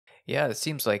Yeah, it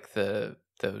seems like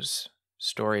those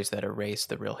stories that erase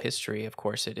the real history. Of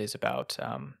course, it is about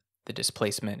the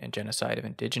displacement and genocide of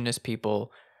indigenous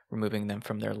people, removing them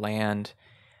from their land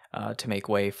to make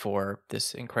way for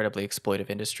this incredibly exploitive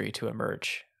industry to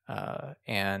emerge.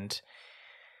 And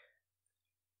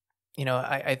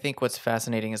I think what's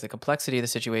fascinating is the complexity of the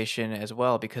situation as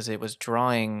well, because it was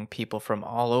drawing people from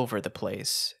all over the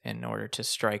place in order to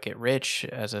strike it rich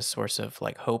as a source of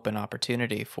like hope and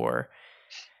opportunity for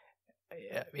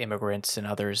immigrants and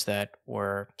others that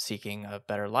were seeking a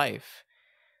better life.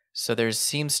 So there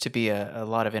seems to be a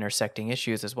lot of intersecting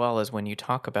issues, as well as when you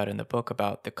talk about in the book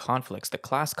about the conflicts, the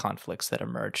class conflicts that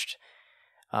emerged,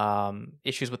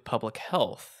 issues with public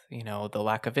health, the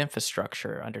lack of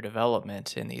infrastructure,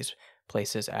 underdevelopment in these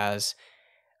places as,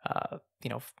 uh, you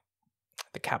know, f-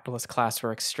 the capitalist class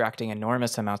were extracting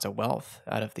enormous amounts of wealth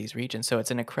out of these regions. So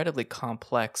it's an incredibly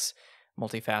complex,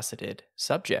 multifaceted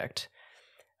subject.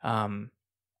 Um,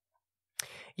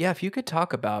 Yeah, if you could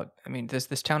talk about, I mean,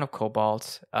 this town of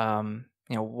Cobalt,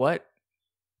 what,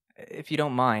 if you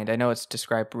don't mind, I know it's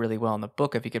described really well in the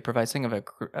book. If you could provide something of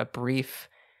a brief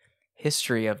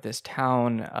history of this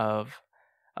town, of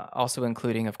also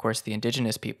including, of course, the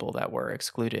indigenous people that were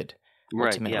excluded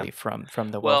Right. Yeah. ultimately from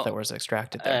the wealth that Well, was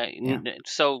extracted there. Yeah.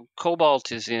 so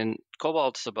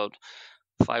Cobalt's about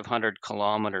 500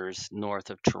 kilometers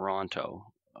north of Toronto,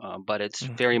 but it's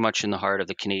very Hmm. much in the heart of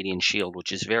the Canadian Shield,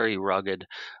 which is very rugged,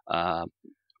 uh,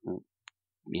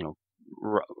 you know,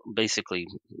 basically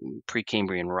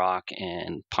Precambrian rock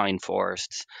and pine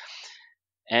forests.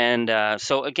 And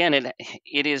so again,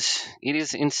 it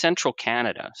is in central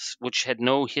Canada, which had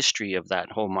no history of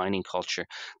that whole mining culture.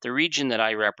 The region that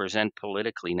I represent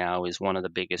politically now is one of the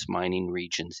biggest mining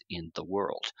regions in the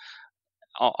world.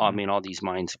 I mean, all these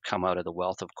mines have come out of the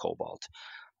wealth of cobalt.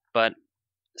 But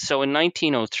so in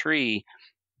 1903,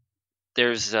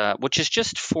 there's which is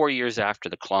just 4 years after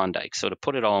the Klondike. So to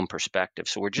put it all in perspective,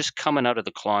 so we're just coming out of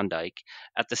the Klondike.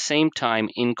 At the same time,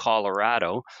 in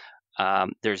Colorado,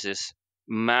 there's this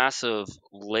massive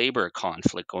labor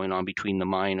conflict going on between the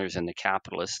miners and the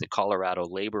capitalists, the Colorado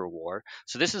Labor War.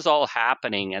 So this is all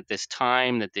happening at this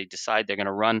time that they decide they're going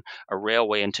to run a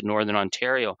railway into northern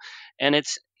Ontario, and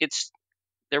it's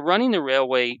they're running the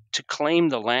railway to claim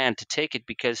the land, to take it,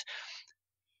 because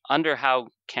under how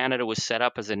Canada was set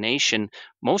up as a nation,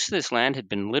 most of this land had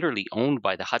been literally owned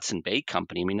by the Hudson Bay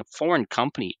Company. I mean, a foreign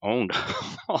company owned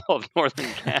all of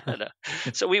northern Canada.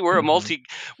 So Hmm. we were a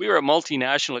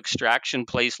multinational extraction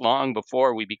place long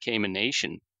before we became a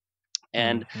nation.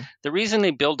 And Hmm. the reason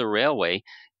they build the railway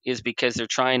is because they're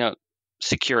trying to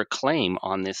secure a claim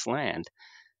on this land,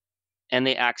 and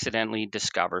they accidentally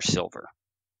discover silver.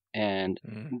 And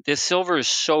Hmm. this silver is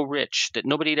so rich that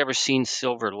nobody had ever seen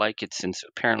silver like it since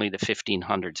apparently the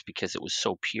 1500s, because it was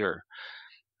so pure.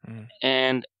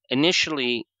 And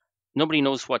initially, nobody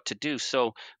knows what to do.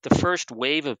 So the first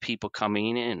wave of people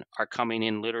coming in are coming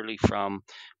in literally from,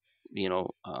 you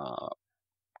know,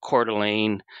 Coeur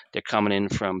d'Alene. They're coming in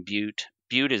from Butte.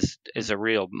 Butte is a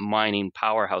real mining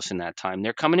powerhouse in that time.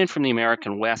 They're coming in from the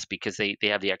American West because they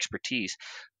have the expertise.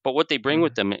 But what they bring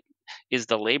with Hmm. them is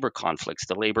the labor conflicts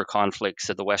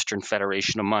of the Western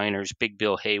Federation of Miners, Big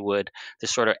Bill Haywood,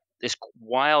 this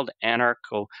wild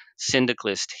anarcho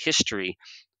syndicalist history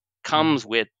Hmm. comes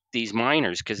with these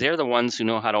miners, because they're the ones who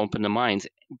know how to open the mines,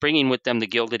 bringing with them the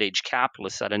Gilded Age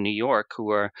capitalists out of New York, who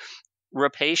are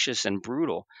rapacious and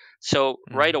brutal. So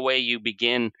right Hmm. away, you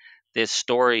begin this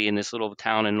story in this little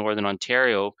town in northern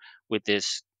Ontario with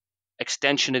this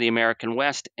extension of the American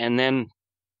West. And then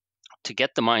to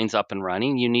get the mines up and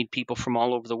running, you need people from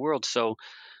all over the world. So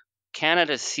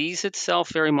Canada sees itself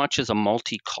very much as a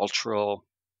multicultural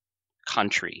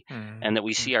country, and Hmm. that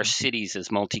we see our Hmm. cities as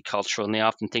multicultural, and they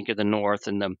often think of the north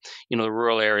and the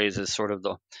rural areas as sort of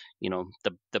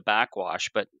the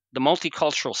backwash. But the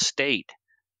multicultural state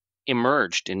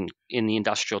emerged in the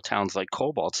industrial towns like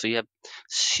Cobalt. So you have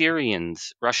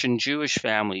Syrians, Russian Jewish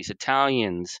families,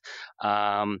 Italians,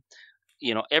 um,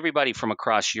 everybody from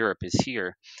across Europe is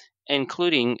here,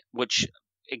 including, which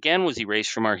again was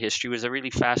erased from our history, was a really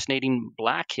fascinating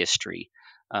Black history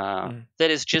Hmm.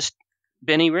 that has just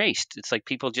been erased. It's like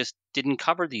people just didn't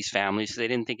cover these families, so they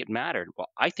didn't think it mattered. Well,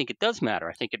 I think it does matter.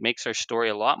 I think it makes our story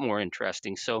a lot more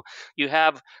interesting. So you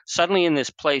have suddenly in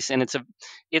this place, and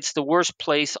it's the worst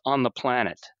place on the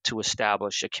planet to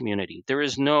establish a community.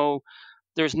 There's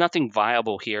nothing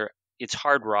viable here. It's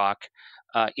hard rock.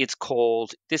 It's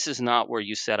cold. This is not where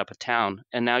you set up a town.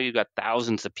 And now you've got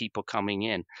thousands of people coming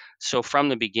in. So from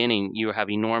the beginning, you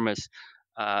have enormous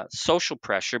social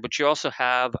pressure, but you also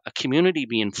have a community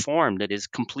being formed that is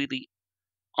completely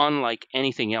unlike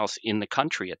anything else in the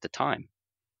country at the time.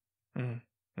 Mhm.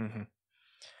 Mhm.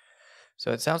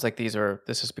 So it sounds like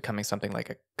this is becoming something like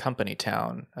a company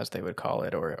town, as they would call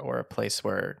it, or a place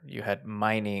where you had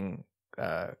mining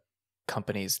uh,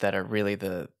 companies that are really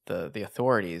the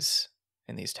authorities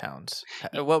in these towns.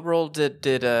 What role did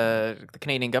the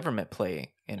Canadian government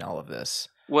play in all of this?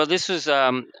 Well, this was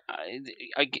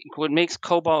what makes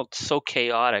Cobalt so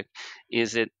chaotic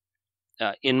is that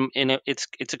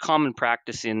it's a common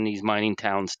practice in these mining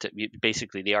towns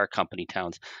basically they are company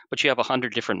towns, but you have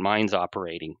 100 different mines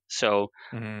operating. So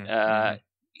Hmm. uh, Hmm.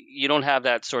 you don't have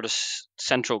that sort of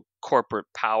central corporate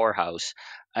powerhouse.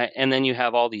 And then you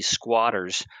have all these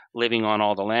squatters living on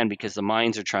all the land because the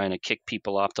mines are trying to kick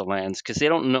people off the lands because they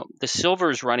don't know the silver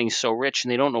is running so rich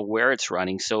and they don't know where it's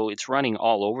running. So it's running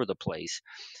all over the place.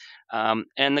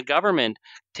 And the government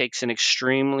takes an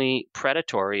extremely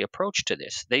predatory approach to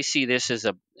this. They see this as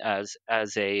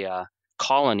a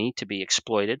colony to be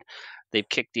exploited. They've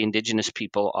kicked the indigenous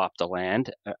people off the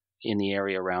land in the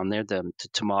area around there, the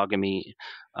Temagami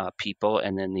people,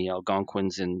 and then the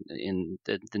Algonquins in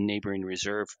the neighboring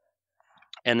reserve.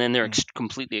 And then they're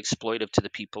completely exploitive to the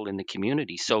people in the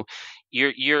community. So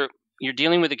you're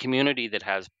dealing with a community that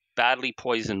has badly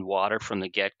poisoned water from the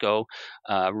get-go,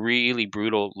 really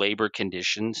brutal labor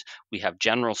conditions. We have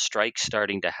general strikes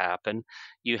starting to happen.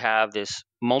 You have this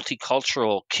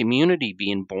multicultural community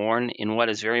being born in what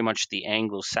is very much the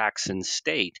Anglo-Saxon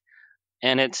state,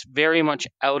 and it's very much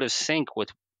out of sync with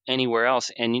anywhere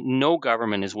else. And no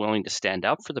government is willing to stand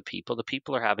up for the people. The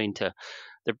people are having to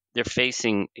they're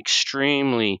facing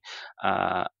extremely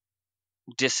uh,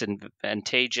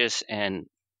 disadvantageous and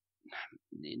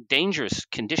dangerous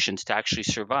conditions to actually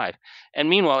survive. And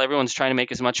meanwhile, everyone's trying to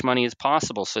make as much money as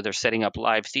possible. So they're setting up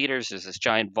live theaters. There's this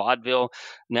giant vaudeville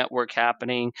network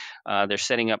happening. They're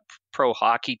setting up pro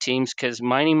hockey teams because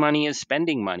mining money is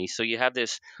spending money. So you have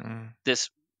this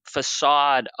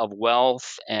facade of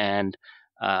wealth and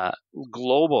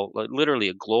global, literally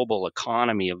a global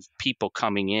economy of people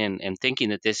coming in and thinking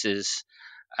that this is,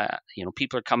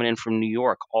 people are coming in from New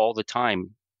York all the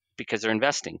time because they're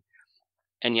investing.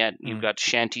 And yet you've Mm. got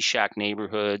shanty shack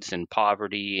neighborhoods and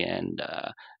poverty and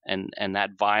that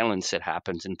violence that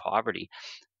happens in poverty.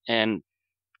 And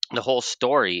the whole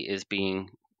story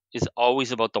is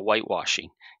always about the whitewashing.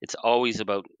 It's always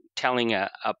about telling a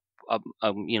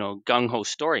gung ho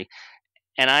story.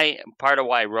 And part of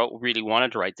why really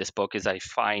wanted to write this book is I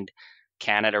find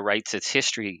Canada writes its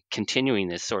history continuing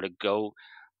this sort of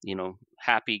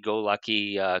happy go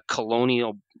lucky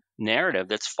colonial narrative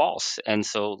that's false. And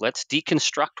so let's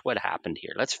deconstruct what happened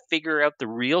here. Let's figure out the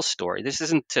real story. This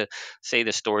isn't to say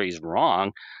the story is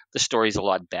wrong. The story's a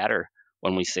lot better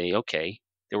when we say, okay,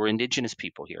 there were Indigenous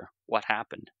people here. What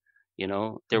happened? There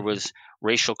Mhm. was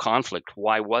racial conflict.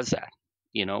 Why was that?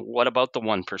 What about the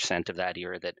 1% of that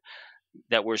era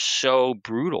that were so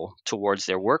brutal towards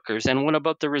their workers? And what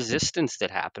about the resistance that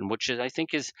happened, which is, I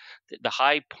think, is the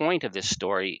high point of this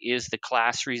story, is the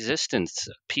class resistance,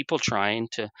 people trying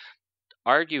to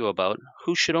argue about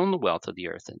who should own the wealth of the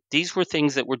earth. And these were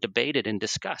things that were debated and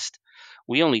discussed.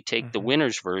 We only take the Mhm.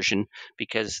 winner's version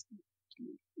because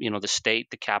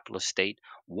the capitalist state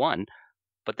won,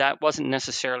 but that wasn't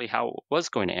necessarily how it was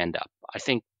going to end up. I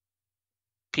think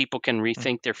people can Mm.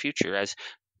 rethink their future. As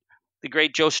the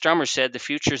great Joe Strummer said, the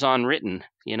future's unwritten.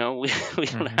 We don't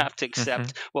Mhm. have to Mhm.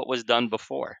 accept what was done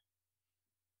before.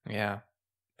 Yeah.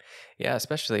 Yeah,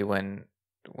 especially when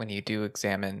you do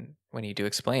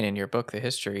explain in your book the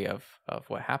history of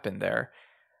what happened there,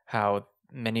 how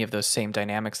many of those same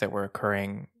dynamics that were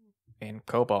occurring in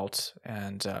Cobalt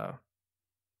and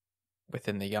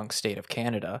within the young state of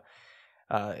Canada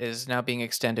is now being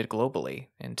extended globally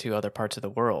into other parts of the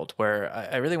world. Where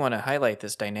I really want to highlight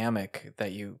this dynamic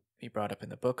that you brought up in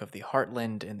the book of the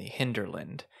heartland and the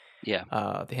hinterland, Yeah.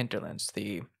 the hinterlands,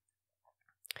 the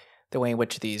way in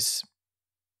which these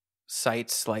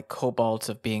sites like Cobalt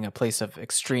of being a place of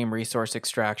extreme resource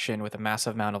extraction with a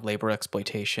massive amount of labor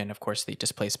exploitation, of course, the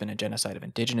displacement and genocide of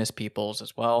indigenous peoples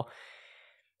as well,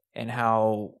 and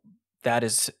how that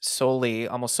is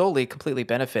almost solely, completely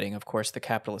benefiting, of course, the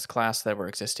capitalist class that were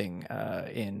existing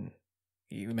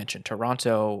you mentioned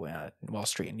Toronto, Wall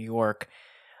Street in New York,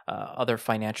 other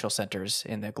financial centers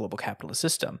in the global capitalist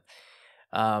system.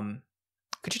 Um,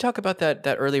 could you talk about that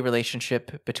early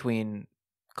relationship between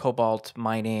cobalt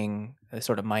mining, the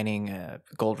sort of mining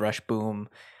gold rush boom,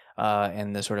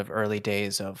 and the sort of early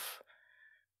days of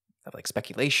like Yeah.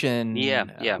 speculation, Yeah.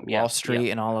 Yeah. Wall Yeah. Street,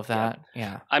 and all of Yeah. that?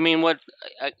 Yeah. I mean, what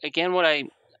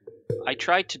I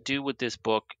tried to do with this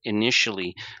book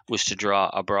initially was to draw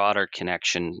a broader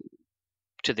connection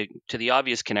to the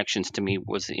obvious connections to me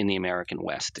was in the American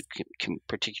West,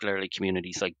 particularly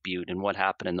communities like Butte and what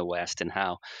happened in the West, and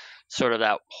how sort of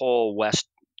that whole West,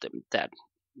 that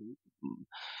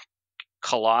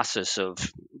colossus of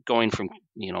going from,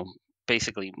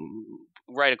 basically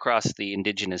right across the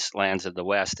indigenous lands of the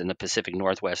West and the Pacific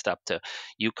Northwest up to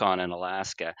Yukon and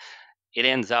Alaska. It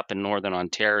ends up in northern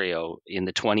Ontario in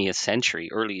the 20th century,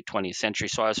 early 20th century.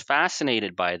 So I was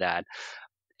fascinated by that.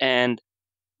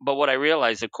 But what I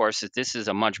realized, of course, is this is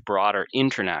a much broader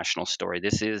international story.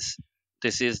 This is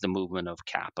the movement of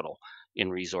capital in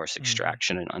resource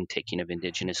extraction and untaking of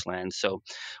indigenous lands. So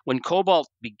when Cobalt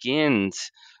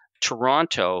begins,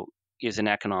 Toronto is an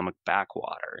economic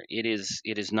backwater. It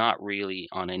is not really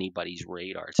on anybody's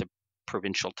radar. It's a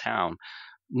provincial town.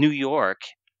 New York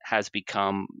has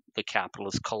become the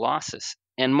capitalist colossus.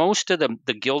 And most of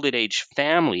the Gilded Age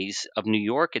families of New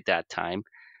York at that time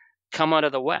come out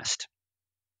of the West.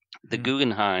 The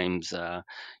Guggenheims,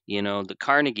 the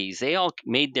Carnegies, they all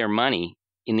made their money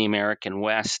in the American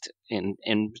West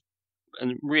in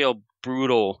real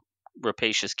brutal,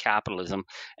 rapacious capitalism.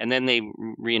 And then they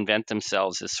reinvent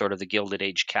themselves as sort of the Gilded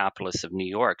Age capitalists of New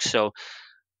York. So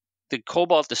the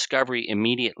cobalt discovery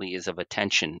immediately is of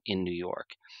attention in New York.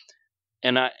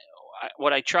 And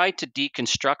what I try to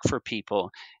deconstruct for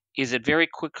people is that very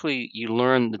quickly you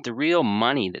learn that the real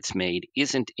money that's made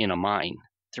isn't in a mine.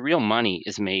 The real money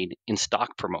is made in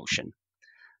stock promotion.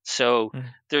 So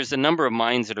there's a number of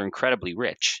mines that are incredibly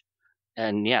rich.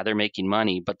 And yeah, they're making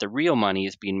money, but the real money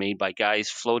is being made by guys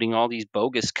floating all these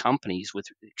bogus companies with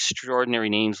extraordinary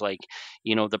names like,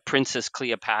 the Princess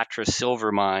Cleopatra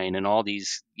Silver Mine and all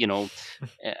these,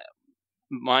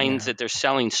 mines that they're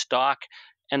selling stock,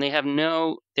 and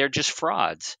they're just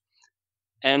frauds.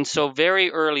 And so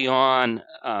very early on,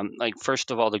 first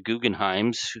of all, the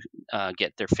Guggenheims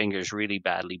get their fingers really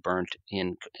badly burnt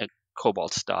in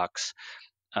cobalt stocks.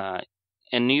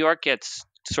 And New York gets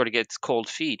cold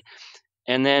feet.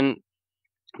 And then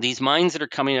these mines that are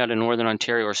coming out of northern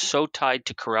Ontario are so tied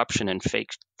to corruption and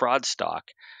fake fraud stock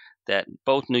that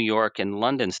both New York and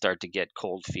London start to get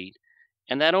cold feet.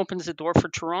 And that opens the door for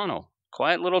Toronto.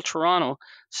 Quiet little Toronto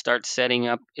starts setting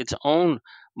up its own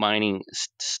mining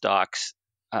stocks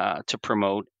to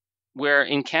promote, where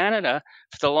in Canada,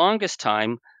 for the longest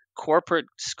time, corporate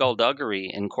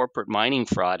skullduggery and corporate mining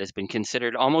fraud has been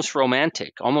considered almost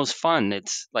romantic, almost fun.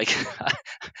 It's like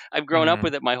I've grown up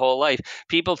with it my whole life.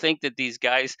 People think that these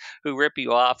guys who rip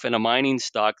you off in a mining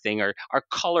stock thing are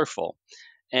colorful.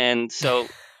 And so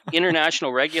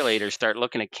international regulators start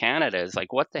looking at Canada as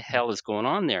like, what the hell is going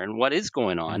on there? And what is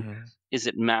going on is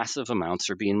that massive amounts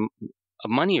of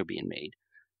money are being made.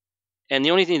 And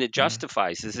the only thing that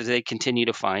justifies this is they continue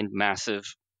to find massive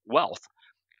wealth.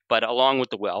 But along with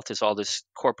the wealth is all this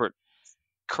corporate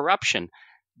corruption.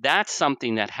 That's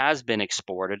something that has been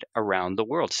exported around the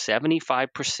world.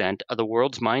 75% of the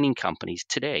world's mining companies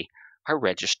today are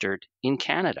registered in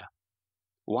Canada.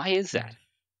 Why is that?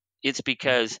 It's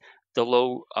because the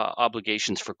low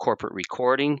obligations for corporate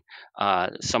recording,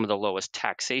 some of the lowest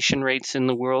taxation rates in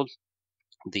the world,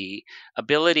 the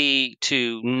ability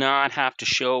to not have to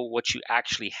show what you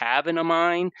actually have in a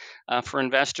mine for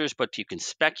investors, but you can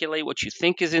speculate what you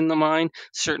think is in the mine,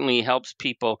 certainly helps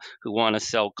people who want to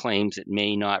sell claims that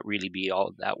may not really be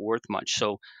all that worth much.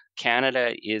 So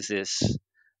Canada is this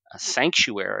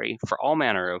sanctuary for all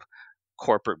manner of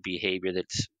corporate behavior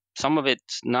that's some of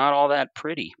it's not all that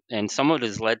pretty, and some of it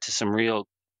has led to some real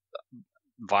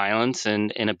violence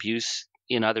and abuse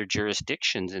in other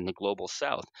jurisdictions in the global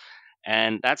south.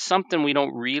 And that's something we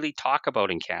don't really talk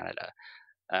about in Canada.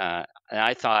 And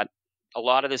I thought a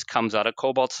lot of this comes out of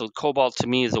cobalt. So cobalt to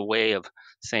me is a way of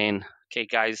saying, okay,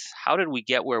 guys, how did we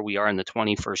get where we are in the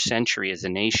 21st century as a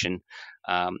nation?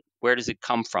 Where does it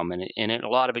come from? And a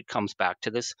lot of it comes back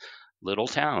to this little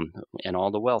town and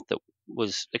all the wealth that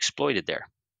was exploited there.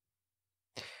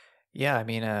 Yeah, I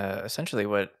mean, essentially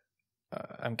what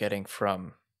I'm getting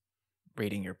from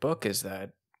reading your book is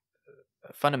that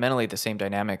fundamentally the same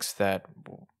dynamics that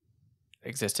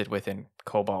existed within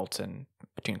Cobalt and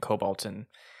between Cobalt and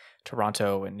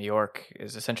Toronto and New York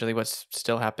is essentially what's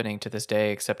still happening to this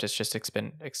day, except it's just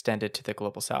been extended to the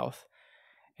global south.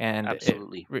 And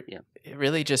absolutely, it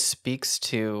really just speaks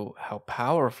to how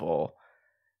powerful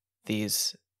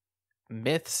these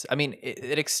myths. I mean,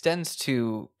 it extends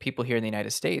to people here in the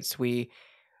United States.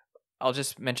 I'll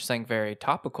just mention something very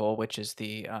topical, which is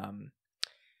the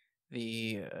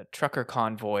trucker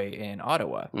convoy in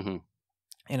Ottawa.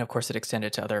 And of course, it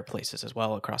extended to other places as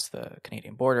well across the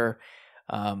Canadian border.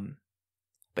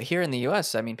 But here in the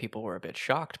U.S., I mean, people were a bit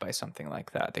shocked by something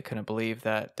like that. They couldn't believe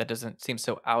that doesn't seem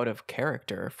so out of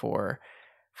character for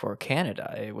for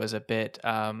Canada. It was a bit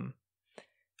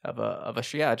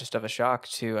yeah, just of a shock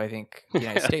to, I think, the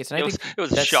United States, and I It was think it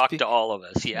was a that's shock to all of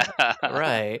us. Yeah.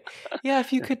 right. Yeah,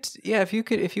 if you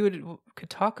would could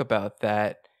talk about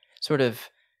that sort of,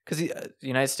 because the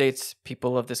United States,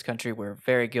 people of this country, were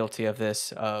very guilty of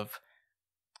this, of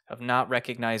not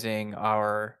recognizing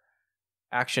our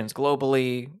actions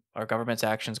globally, our government's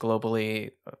actions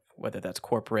globally, whether that's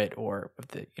corporate or of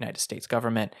the United States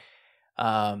government,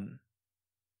 um,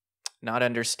 not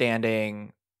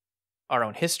understanding our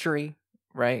own history,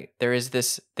 right? There is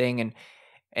this thing,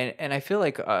 and I feel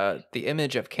like the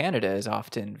image of Canada is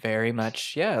often very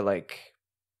much, yeah, like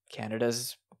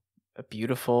Canada's a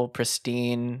beautiful,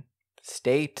 pristine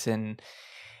state, and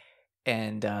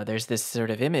there's this sort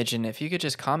of image, and if you could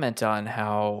just comment on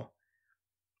how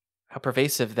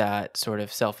pervasive that sort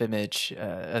of self-image,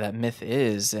 that myth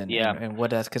is, and, Yeah. and what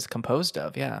that's composed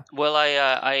of, yeah. Well,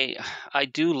 I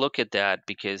do look at that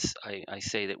because I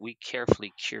say that we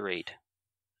carefully curate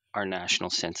our national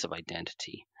sense of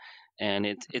identity. And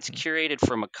it's Mhm, curated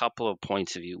from a couple of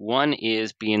points of view. One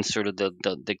is being sort of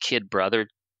the kid brother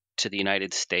to the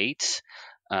United States.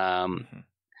 Um, mhm,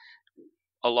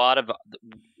 a lot of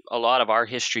a lot of our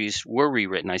histories were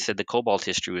rewritten. I said the Cobalt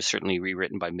history was certainly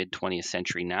rewritten by mid 20th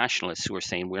century nationalists who were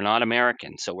saying we're not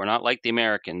American, so we're not like the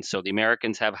Americans. So the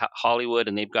Americans have Hollywood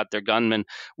and they've got their gunmen.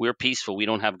 We're peaceful. We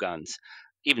don't have guns,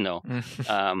 even though mhm.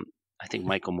 um, I think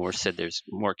Michael Moore said there's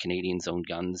more Canadians own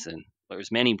guns than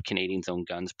there's many Canadians own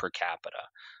guns per capita.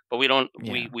 But we don't.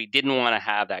 Yeah, We didn't want to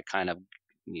have that kind of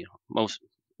most.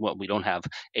 Well, we don't have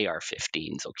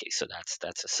AR-15s. Okay, so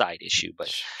that's a side issue. But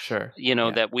sure,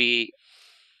 yeah. that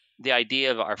the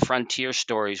idea of our frontier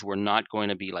stories were not going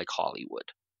to be like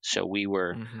Hollywood. So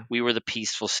Mhm, we were the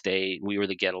peaceful state, we were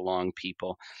the get along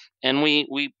people, and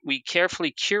we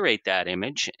carefully curate that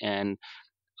image. And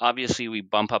obviously, we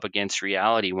bump up against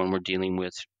reality when we're dealing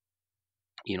with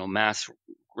mass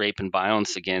rape and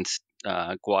violence against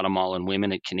Guatemalan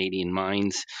women at Canadian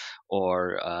mines,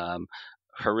 or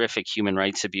horrific human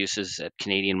rights abuses at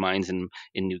Canadian mines in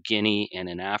New Guinea and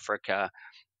in Africa.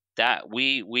 That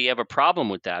we have a problem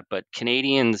with that, but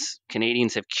Canadians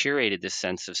have curated this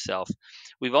sense of self.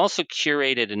 We've also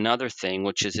curated another thing,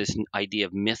 which is this idea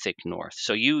of mythic north.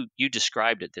 So you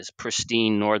described it, this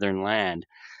pristine northern land.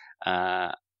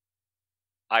 uh,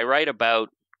 I write about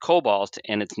Cobalt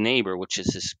and its neighbor, which is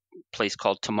this place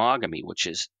called Temagami, which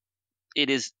is it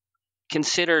is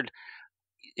considered,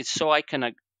 it's so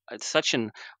iconic. It's such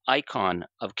an icon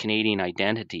of Canadian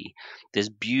identity. This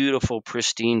beautiful,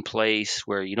 pristine place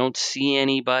where you don't see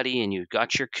anybody and you've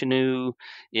got your canoe.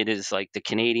 It is like the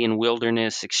Canadian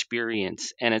wilderness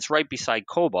experience. And it's right beside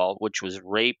Cobalt, which was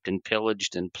raped and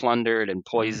pillaged and plundered and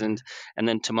poisoned. mhm, And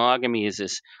then Temagami is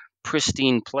this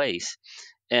pristine place.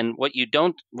 And what you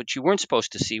weren't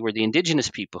supposed to see were the Indigenous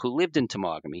people who lived in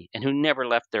Temagami and who never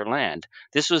left their land.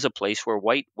 This was a place where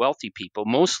white, wealthy people,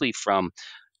 mostly from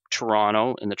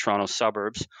Toronto and the Toronto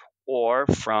suburbs, or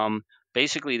from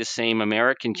basically the same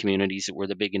American communities that were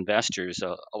the big investors.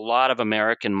 A lot of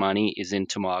American money is in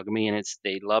Temagami, and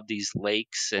they love these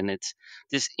lakes, and it's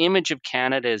this image of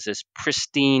Canada as this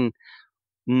pristine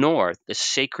north, the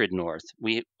sacred north.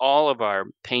 We all of our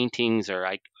paintings, our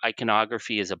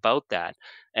iconography is about that,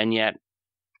 and yet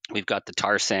we've got the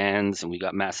tar sands and we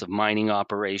got massive mining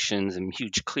operations and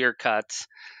huge clear cuts,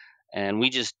 and we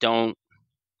just don't.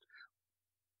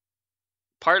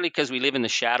 Partly because we live in the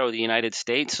shadow of the United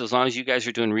States. So as long as you guys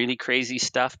are doing really crazy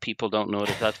stuff, people don't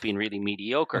notice us being really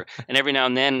mediocre. And every now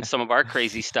and then, some of our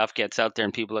crazy stuff gets out there,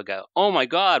 and people will go, "Oh my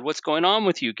God, what's going on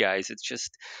with you guys?" It's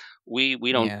just we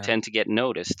don't yeah, tend to get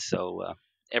noticed. So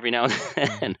every now and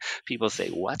mhm. then, people say,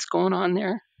 "What's going on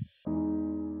there?"